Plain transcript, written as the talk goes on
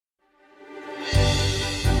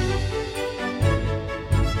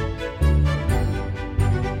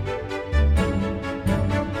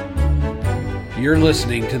You're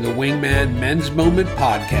listening to the Wingman Men's Moment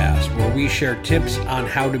podcast, where we share tips on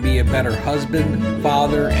how to be a better husband,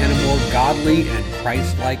 father, and a more godly and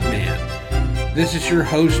Christ-like man. This is your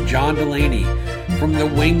host, John Delaney. From the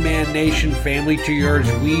Wingman Nation family to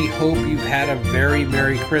yours, we hope you've had a very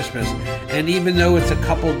Merry Christmas. And even though it's a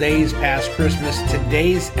couple days past Christmas,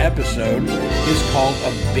 today's episode is called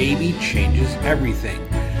A Baby Changes Everything.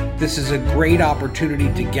 This is a great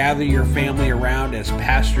opportunity to gather your family around as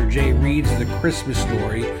Pastor Jay reads the Christmas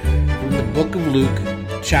story from the book of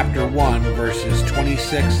Luke, chapter 1, verses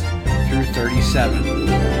 26 through 37.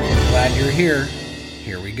 Glad you're here.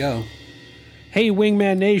 Here we go. Hey,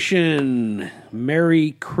 Wingman Nation.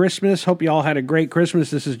 Merry Christmas. Hope you all had a great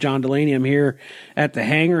Christmas. This is John Delaney. I'm here at the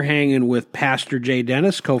hangar hanging with Pastor Jay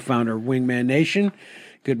Dennis, co-founder of Wingman Nation.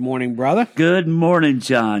 Good morning, brother. Good morning,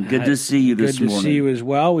 John. Good to see you this morning. Good to see you as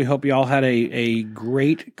well. We hope you all had a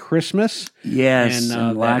great Christmas. Yes,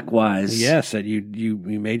 and likewise. That you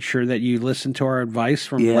made sure that you listened to our advice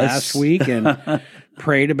from last week and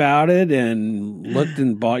prayed about it and looked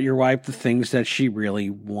and bought your wife the things that she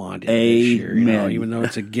really wanted this year, even though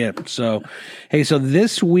it's a gift. So, so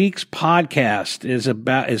this week's podcast is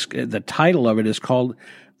the title of it is called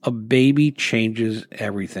A Baby Changes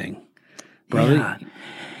Everything. Brother? Yeah.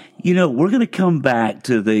 You know, we're going to come back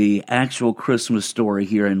to the actual Christmas story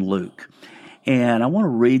here in Luke. And I want to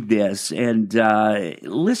read this and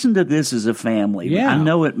listen to this as a family. Yeah. I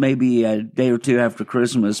know it may be a day or two after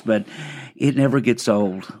Christmas, but it never gets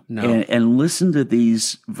old. No. And listen to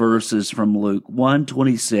these verses from Luke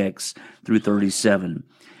 1:26 through 37.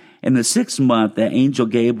 In the 6th month, the angel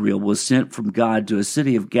Gabriel was sent from God to a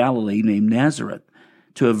city of Galilee named Nazareth,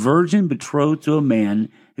 to a virgin betrothed to a man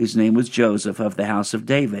whose name was Joseph of the house of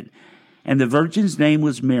David. And the virgin's name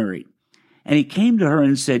was Mary. And he came to her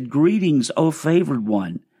and said, "Greetings, O favored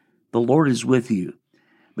one, the Lord is with you."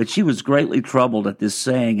 But she was greatly troubled at this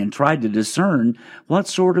saying and tried to discern what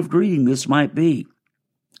sort of greeting this might be.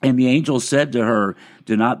 And the angel said to her,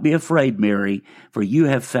 "Do not be afraid, Mary, for you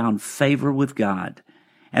have found favor with God.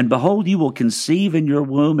 And behold, you will conceive in your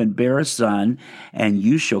womb and bear a son, and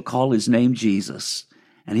you shall call his name Jesus.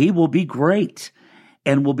 And he will be great,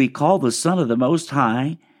 and will be called the Son of the Most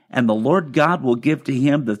High, and the Lord God will give to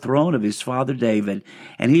him the throne of his father David,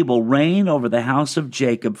 and he will reign over the house of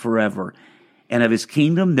Jacob forever, and of his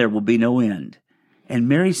kingdom there will be no end." And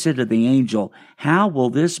Mary said to the angel, "How will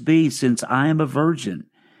this be, since I am a virgin?"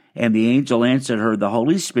 And the angel answered her, "The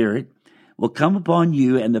Holy Spirit will come upon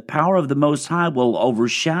you, and the power of the Most High will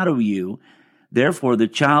overshadow you. Therefore the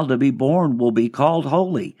child to be born will be called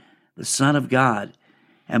Holy, the Son of God.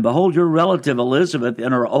 And behold, your relative Elizabeth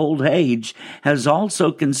in her old age has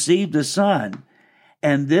also conceived a son.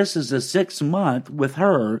 And this is the 6th month with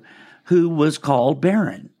her who was called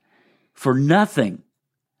barren. For nothing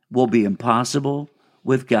will be impossible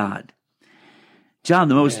with God." John,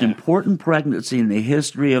 the most important pregnancy in the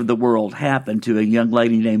history of the world happened to a young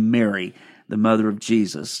lady named Mary, the mother of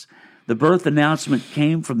Jesus. The birth announcement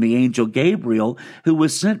came from the angel Gabriel, who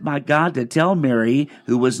was sent by God to tell Mary,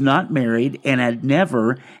 who was not married and had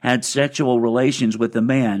never had sexual relations with a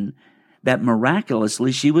man, that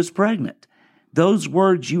miraculously she was pregnant. Those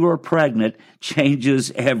words, "you are pregnant,"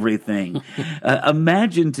 changes everything.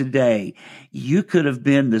 Imagine today, you could have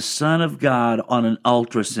been the Son of God on an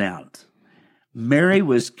ultrasound. Mary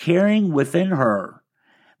was carrying within her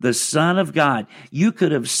the Son of God. You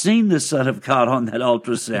could have seen the Son of God on that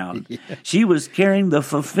ultrasound. Yeah. She was carrying the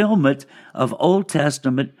fulfillment of Old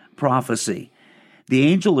Testament prophecy. The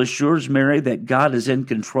angel assures Mary that God is in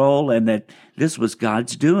control and that this was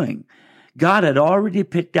God's doing. God had already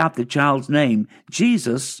picked out the child's name,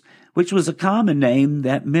 Jesus, which was a common name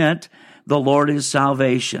that meant the Lord is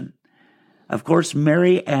salvation. Of course,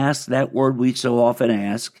 Mary asked that word we so often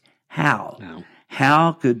ask, how? No.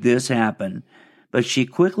 How could this happen? But she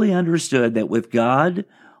quickly understood that with God,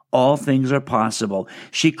 all things are possible.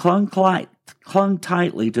 She clung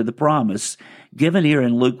tightly to the promise given here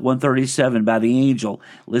in Luke 1:37 by the angel.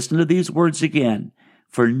 Listen to these words again.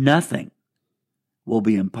 For nothing will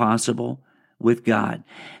be impossible with God.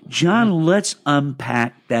 John, let's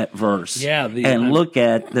unpack that verse and look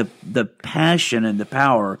at the passion and the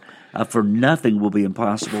power for nothing will be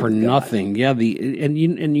impossible for with nothing. God. Yeah, and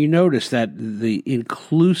you notice that the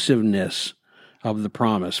inclusiveness of the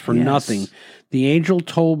promise for nothing. The angel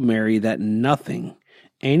told Mary that nothing,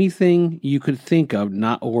 anything you could think of,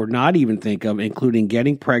 not even think of, including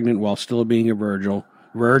getting pregnant while still being a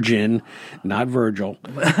virgin, not Virgil.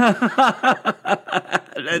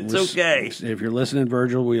 That's okay. If you're listening,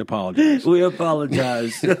 Virgil, we apologize. We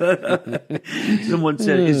apologize. Someone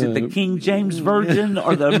said, is it the King James Version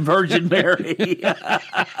or the Virgin Mary?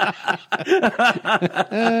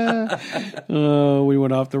 Oh, we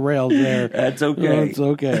went off the rails there. That's okay. That's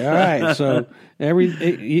okay. All right. So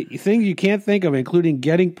things you can't think of, including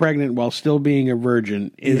getting pregnant while still being a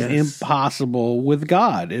virgin, is impossible with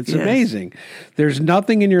God. It's amazing. There's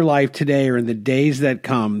nothing in your life today or in the days that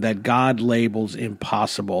come that God labels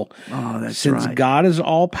impossible. Oh, that's Since right. God is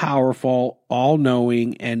all powerful, all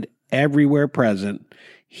knowing, and everywhere present,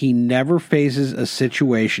 he never faces a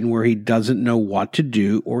situation where he doesn't know what to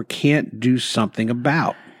do or can't do something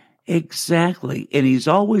about. Exactly. And he's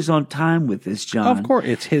always on time with this, John. Of course,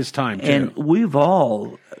 it's his time, too. And we've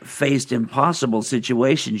all faced impossible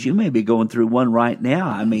situations. You may be going through one right now.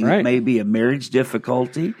 I mean, It may be a marriage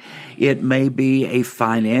difficulty. It may be a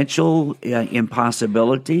financial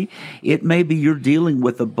impossibility. It may be you're dealing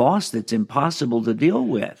with a boss that's impossible to deal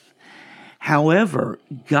with. However,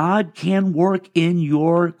 God can work in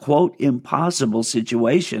your, quote, impossible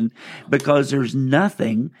situation because there's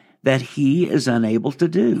nothing that he is unable to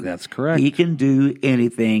do. That's correct. He can do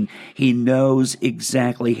anything. He knows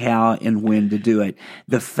exactly how and when to do it.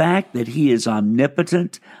 The fact that he is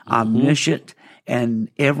omnipotent, omniscient,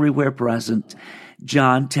 and everywhere present,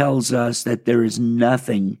 John tells us that there is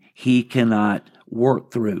nothing he cannot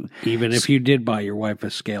work through. Even if you did buy your wife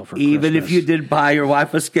a scale for Christmas. Even if you did buy your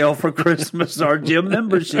wife a scale for Christmas or gym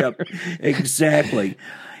membership. Exactly.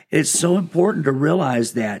 It's so important to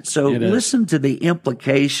realize that. So listen to the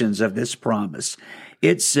implications of this promise.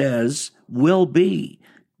 It says, will be.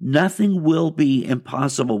 Nothing will be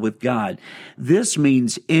impossible with God. This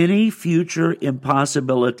means any future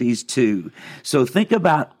impossibilities too. So think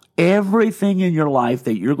about everything in your life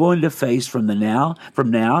that you're going to face from now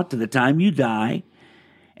to the time you die.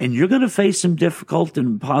 And you're going to face some difficult and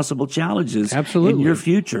impossible challenges in your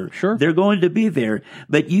future. Sure. They're going to be there.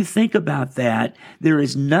 But you think about that, there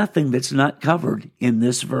is nothing that's not covered in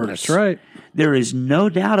this verse. That's right. There is no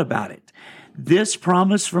doubt about it. This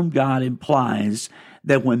promise from God implies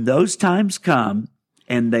that when those times come,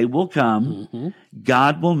 and they will come,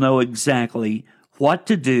 God will know exactly what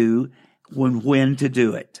to do when to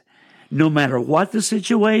do it. No matter what the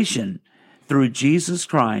situation, through Jesus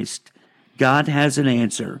Christ, God has an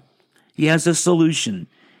answer. He has a solution.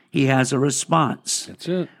 He has a response. That's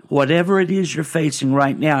it. Whatever it is you're facing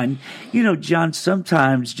right now. And, you know, John,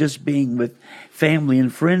 sometimes just being with family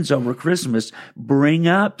and friends over Christmas bring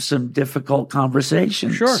up some difficult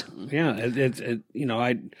conversations. Sure. Yeah.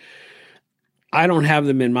 I don't have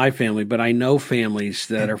them in my family, but I know families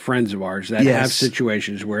that are friends of ours that have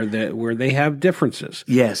situations where they have differences.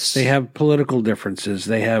 Yes. They have political differences.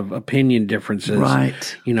 They have opinion differences.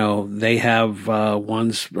 Right. You know, they have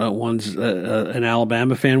one's an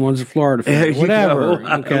Alabama fan, one's a Florida fan, whatever.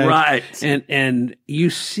 Okay? Right. And you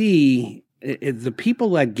see the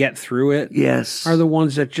people that get through it are the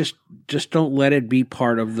ones that just don't let it be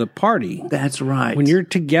part of the party. That's right. When you're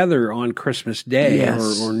together on Christmas Day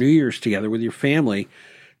or New Year's together with your family,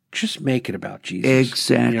 just make it about Jesus.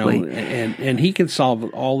 Exactly. You know, and he can solve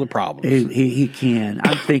all the problems. He can.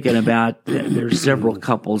 I'm thinking about, there's several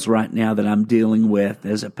couples right now that I'm dealing with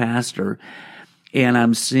as a pastor, and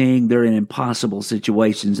I'm seeing they're in impossible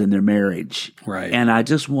situations in their marriage. Right. And I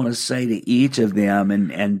just want to say to each of them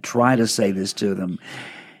and try to say this to them,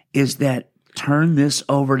 is that turn this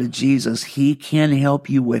over to Jesus. He can help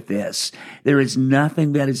you with this. There is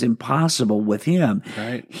nothing that is impossible with him.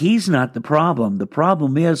 Right. He's not the problem. The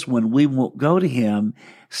problem is when we won't go to him,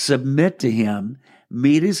 submit to him,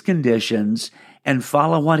 meet his conditions, and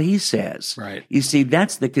follow what he says. Right. You see,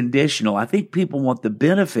 that's the conditional. I think people want the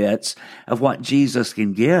benefits of what Jesus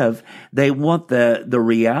can give. They want the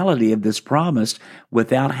reality of this promise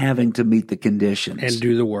without having to meet the conditions. And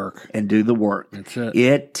do the work. That's it.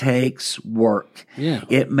 It takes work. Yeah.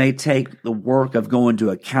 It may take the work of going to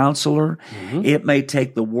a counselor. Mm-hmm. It may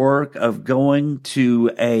take the work of going to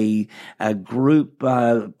a group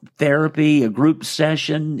therapy, a group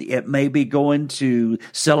session. It may be going to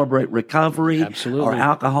Celebrate Recovery. Absolutely. Or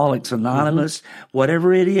Alcoholics Anonymous,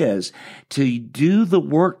 whatever it is, to do the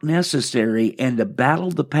work necessary and to battle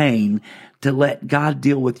the pain to let God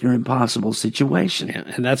deal with your impossible situation. Yeah,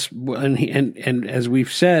 and that's and as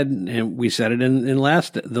we've said, and we said it in the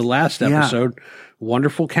last episode,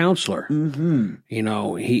 wonderful counselor. Mm-hmm. You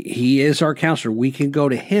know, he is our counselor. We can go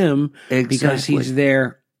to him because he's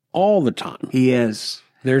there all the time. He is.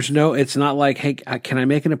 It's not like, hey, can I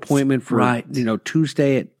make an appointment for,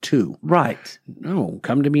 Tuesday at 2? Right. No,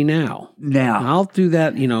 come to me now. Now. I'll do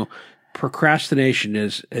that, procrastination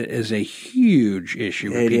is a huge issue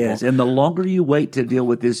with It people. is. And the longer you wait to deal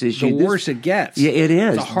with this issue, The worse it gets. Yeah, it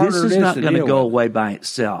is. The harder This it is is not to going to deal go with. away by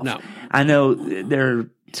itself. No. I know there are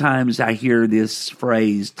times I hear this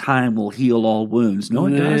phrase, time will heal all wounds. No,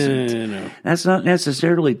 it doesn't. No. That's not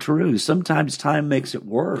necessarily true. Sometimes time makes it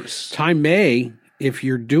worse. Time may, if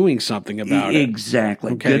you're doing something about it.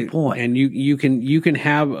 Exactly. Okay? Good point. And you can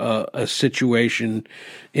have a situation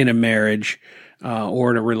in a marriage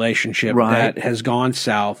or in a relationship Right. that has gone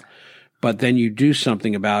south, but then you do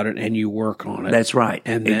something about it and you work on it. That's right.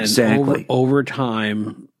 And then Exactly. over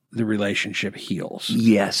time, the relationship heals.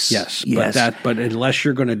 Yes. Yes. Yes. But unless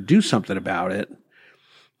you're going to do something about it,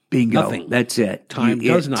 Bingo. Nothing. That's it. Time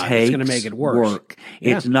does not. It's gonna make it worse.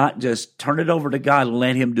 Yeah. It's not just turn it over to God and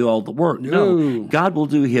let Him do all the work. No. No. God will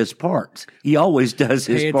do His part. He always does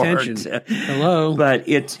His Pay part. attention. Hello. But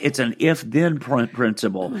it's an if-then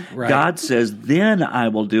principle. Right. God says, then I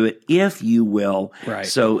will do it if you will. Right.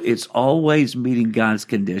 So it's always meeting God's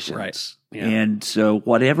conditions. Right. Yeah. And so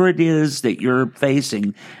whatever it is that you're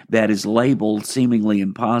facing that is labeled seemingly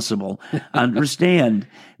impossible, understand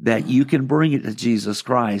that you can bring it to Jesus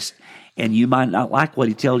Christ, and you might not like what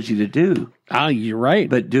He tells you to do, You're right.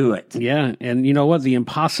 but do it. Yeah, and you know what? The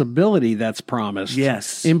impossibility that's promised.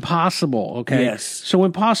 Yes. Impossible, okay? Yes. So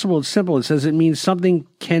impossible, it's simple. It says it means something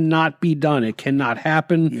cannot be done. It cannot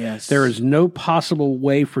happen. Yes. There is no possible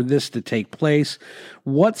way for this to take place.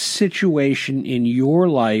 What situation in your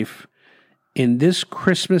life in this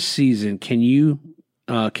Christmas season can you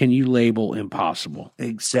label impossible?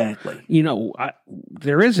 Exactly. You know,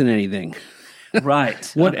 there isn't anything. Right.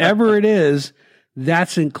 Whatever it is,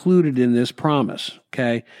 that's included in this promise.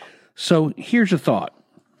 Okay. So here's a thought.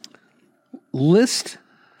 List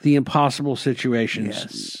the impossible situations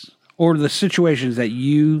Yes. or the situations that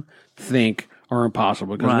you think are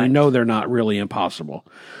impossible, because we Right. know they're not really impossible.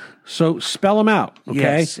 So spell them out. Okay.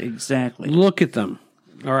 Yes, exactly. Look at them.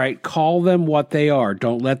 All right. Call them what they are.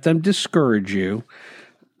 Don't let them discourage you.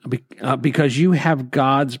 Because you have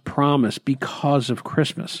God's promise because of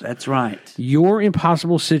Christmas. That's right. Your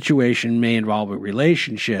impossible situation may involve a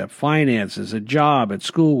relationship, finances, a job at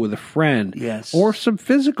school with a friend, Yes. or some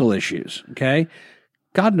physical issues, okay?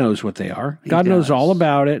 God knows what they are. God knows does. all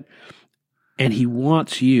about it, and He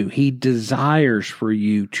wants you. He desires for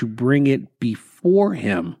you to bring it before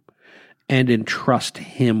Him and entrust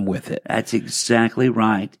Him with it. That's exactly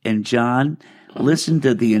right. And John, listen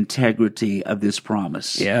to the integrity of this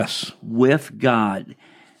promise. Yes. With God.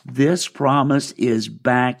 This promise is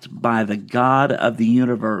backed by the God of the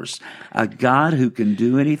universe, a God who can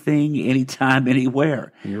do anything, anytime,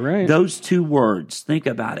 anywhere. You're right. Those two words, think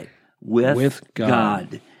about it. With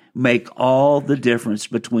God. make all the difference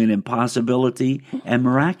between impossibility and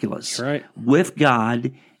miraculous. That's right. With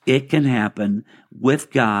God, it can happen.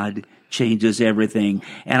 With God, changes everything.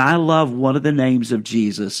 And I love one of the names of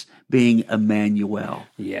Jesus being Emmanuel.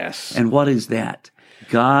 Yes. And what is that?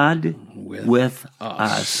 God with us.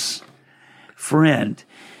 us. Friend,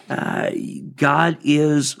 God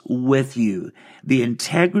is with you. The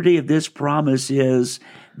integrity of this promise is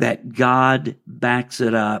that God backs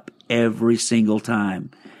it up every single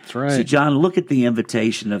time. That's right. So, John, look at the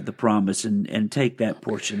invitation of the promise and take that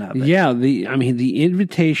portion of it. Yeah, the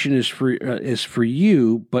invitation is for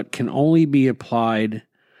you, but can only be applied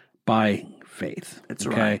by faith. That's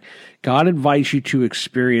okay? right. God invites you to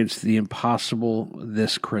experience the impossible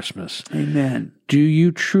this Christmas. Amen. Do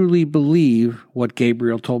you truly believe what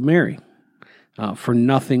Gabriel told Mary? For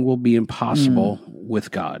nothing will be impossible with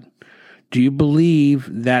God. Do you believe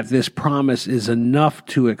that this promise is enough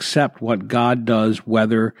to accept what God does,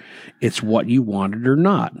 whether it's what you wanted or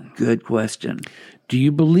not? Good question. Do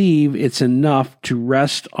you believe it's enough to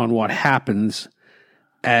rest on what happens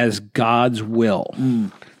as God's will?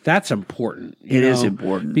 That's important. It is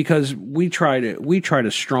important. because we try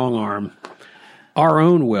to strong arm our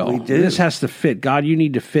own will. We do. This has to fit. God, you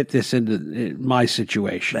need to fit this into my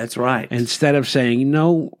situation. That's right. Instead of saying,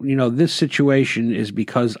 no, this situation is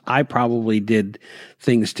because I probably did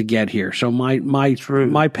things to get here. So my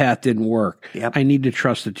path didn't work. Yep. I need to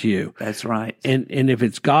trust it to you. That's right. And if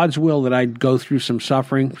it's God's will that I go through some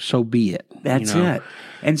suffering, so be it. That's it.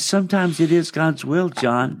 And sometimes it is God's will,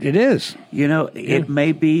 John. It is. It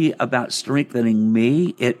may be about strengthening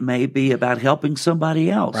me. It may be about helping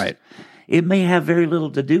somebody else. Right. It may have very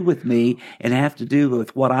little to do with me and have to do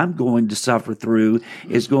with what I'm going to suffer through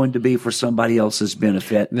is going to be for somebody else's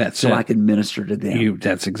benefit. That's it. I can minister to them.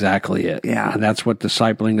 That's exactly it. Yeah. And that's what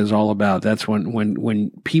discipling is all about. That's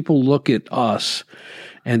when people look at us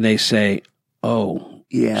and they say, oh,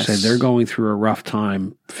 Yes. say they're going through a rough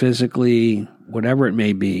time physically, whatever it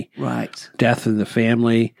may be. Right. Death in the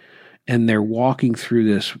family. and they're walking through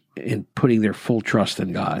this and putting their full trust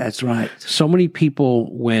in God. That's right. So many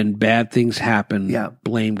people, when bad things happen, Yeah.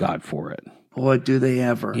 blame God for it. Boy, do they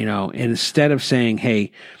ever. And instead of saying,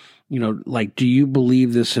 hey, like, do you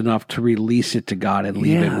believe this enough to release it to God and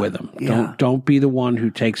leave Yeah, it with Him? yeah. Don't be the one who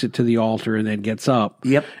takes it to the altar and then gets up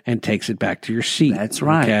Yep. and takes it back to your seat. That's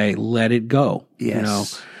right. Okay, let it go.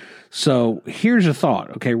 Yes. So here's a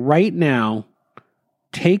thought. Okay, right now,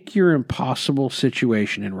 take your impossible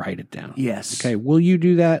situation and write it down. Yes. Okay, will you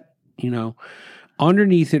do that?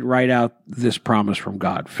 Underneath it, write out this promise from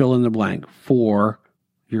God. Fill in the blank for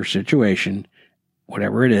your situation,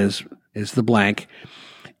 whatever it is the blank,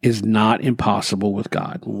 is not impossible with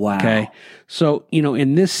God. Wow. Okay. So,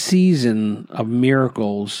 in this season of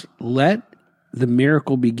miracles, let the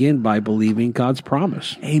miracle begin by believing God's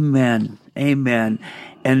promise. Amen. Amen.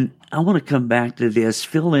 And I want to come back to this.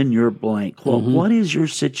 Fill in your blank. Well, what is your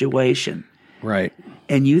situation? Right.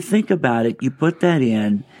 And you think about it, you put that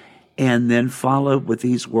in, and then follow with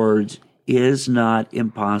these words, is not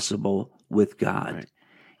impossible with God. Right.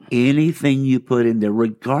 Anything you put in there,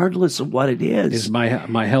 regardless of what it Is my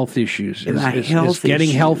health issues. Is getting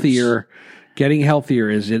issues. healthier. Getting healthier,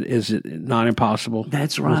 is it not impossible?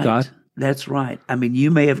 That's with right. God? That's right. I mean,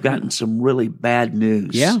 you may have gotten some really bad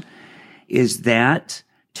news. Yeah. Is that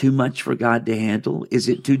too much for God to handle? Is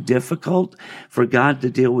it too difficult for God to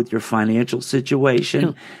deal with your financial situation?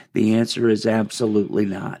 Yeah. The answer is absolutely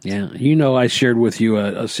not. Yeah. I shared with you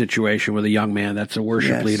a situation with a young man that's a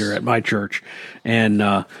worship Yes. leader at my church, and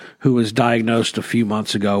who was diagnosed a few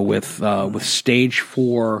months ago with stage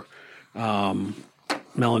 4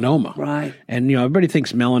 melanoma. Right. And everybody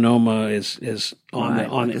thinks melanoma is on Right,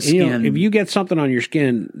 on like the skin. if you get something on your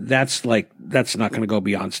skin, that's not going to go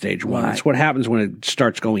beyond stage 1. Right. It's what happens when it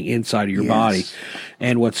starts going inside of your Yes. body.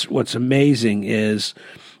 And what's amazing is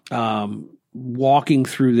walking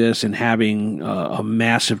through this and having a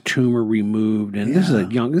massive tumor removed. And this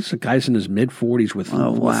is a guy's in his mid-40s with,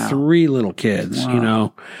 Oh, with wow. 3 little kids,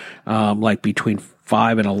 like between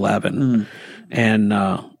 5 and 11.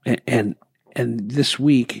 And this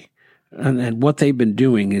week, and what they've been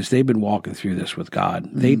doing is they've been walking through this with God.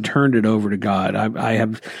 They turned it over to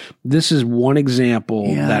God. This is one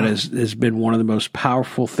example that has been one of the most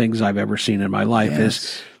powerful things I've ever seen in my life.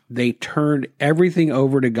 Is they turned everything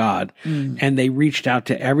over to God, and they reached out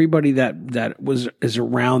to everybody that is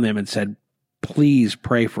around them and said, please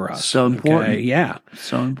pray for us. So important. Okay? Yeah.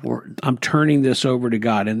 So important. I'm turning this over to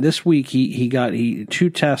God. And this week he got 2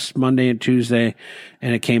 tests, Monday and Tuesday,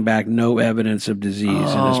 and it came back no evidence of disease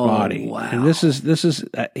in his body. Wow. And this is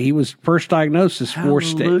he was first diagnosed as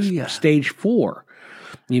Hallelujah. stage 4.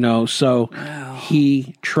 So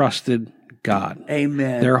he trusted God.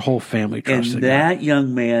 Amen. Their whole family trusted And that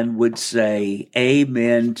young man would say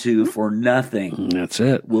amen to, for nothing God. That's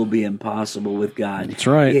it. will be impossible with God. That's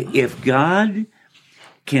right. If God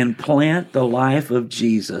can plant the life of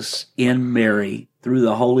Jesus in Mary through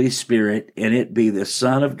the Holy Spirit, and it be the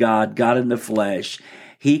Son of God, God in the flesh,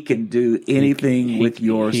 He can do anything with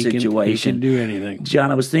your situation. He can do anything. John,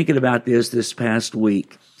 I was thinking about this past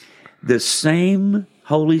week. The same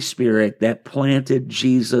Holy Spirit that planted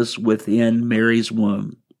Jesus within Mary's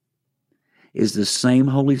womb is the same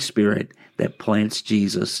Holy Spirit that plants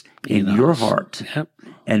Jesus in your heart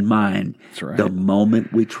and mine. That's right. The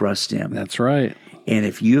moment we trust Him. That's right. And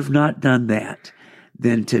if you've not done that,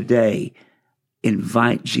 then today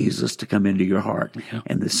invite Jesus to come into your heart. Yeah.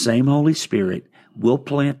 And the same Holy Spirit will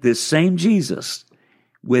plant this same Jesus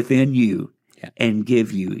within you and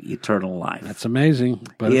give you eternal life. That's amazing.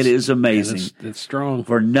 But It is amazing. It's strong.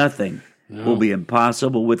 For nothing will be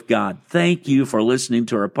impossible with God. Thank you for listening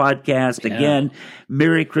to our podcast. Again,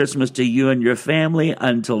 Merry Christmas to you and your family.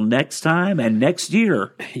 Until next time and next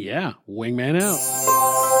year. Yeah, Wingman out.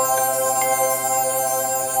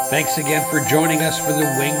 Thanks again for joining us for the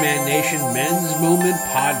Wingman Nation Men's Moment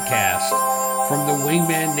podcast. From the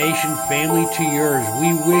Wingman Nation family to yours,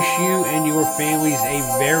 we wish you and your families a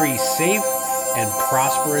very safe and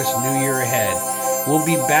prosperous new year ahead. We'll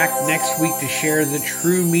be back next week to share the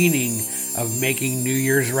true meaning of making New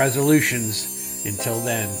Year's resolutions. Until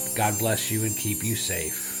then, God bless you and keep you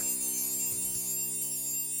safe.